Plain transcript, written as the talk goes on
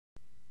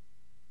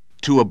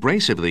To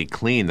abrasively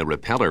clean the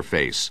repeller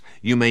face,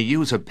 you may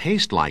use a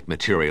paste-like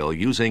material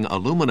using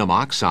aluminum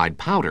oxide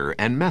powder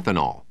and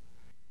methanol.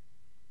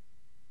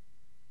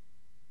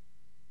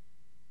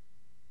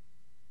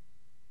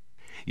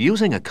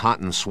 Using a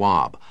cotton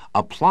swab,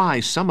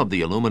 apply some of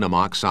the aluminum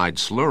oxide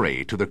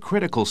slurry to the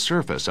critical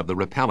surface of the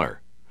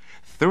repeller.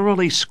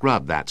 Thoroughly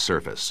scrub that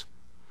surface.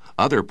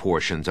 Other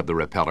portions of the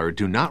repeller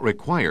do not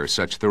require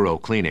such thorough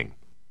cleaning.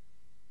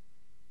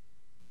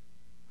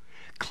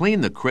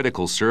 Clean the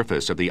critical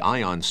surface of the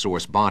ion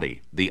source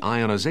body, the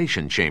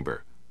ionization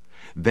chamber.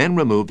 Then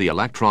remove the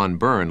electron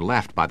burn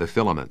left by the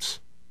filaments.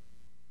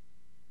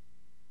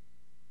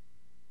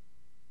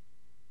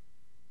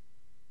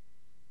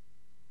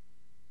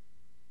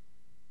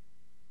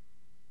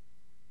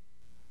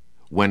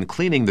 When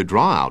cleaning the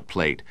draw-out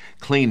plate,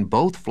 clean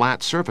both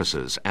flat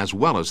surfaces as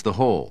well as the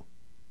hole.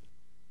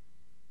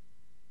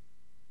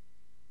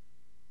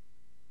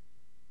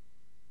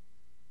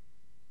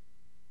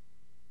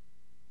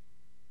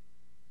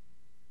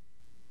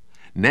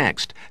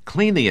 Next,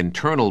 clean the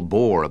internal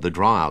bore of the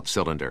draw-out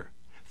cylinder.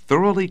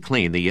 Thoroughly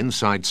clean the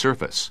inside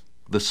surface.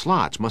 The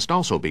slots must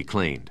also be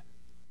cleaned.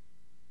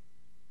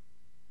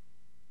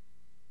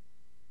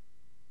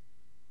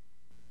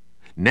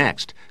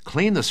 Next,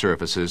 clean the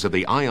surfaces of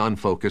the ion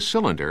focus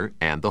cylinder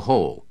and the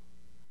hole.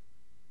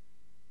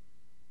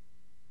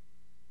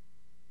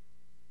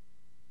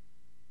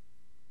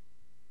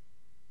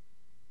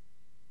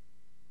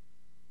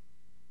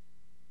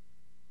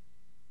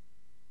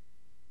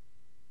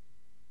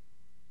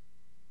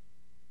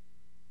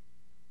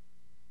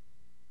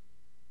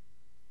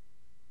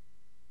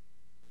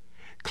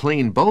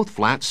 Clean both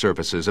flat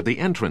surfaces of the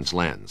entrance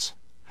lens.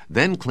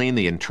 Then clean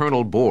the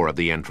internal bore of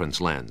the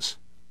entrance lens.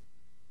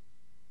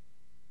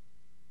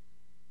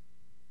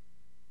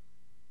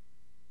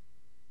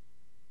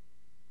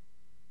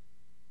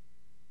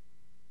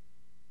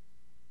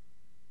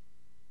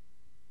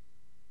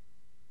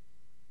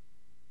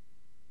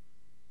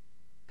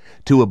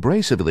 To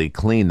abrasively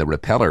clean the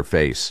repeller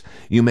face,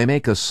 you may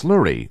make a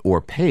slurry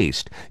or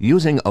paste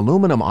using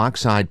aluminum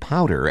oxide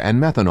powder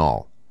and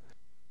methanol,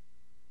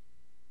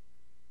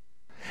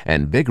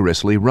 and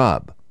vigorously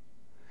rub.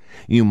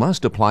 You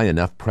must apply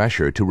enough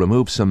pressure to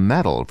remove some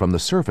metal from the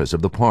surface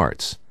of the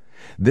parts.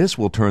 This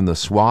will turn the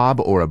swab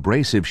or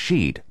abrasive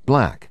sheet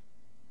black.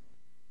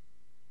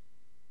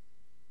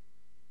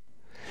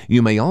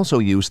 You may also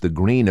use the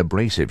green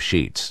abrasive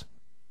sheets.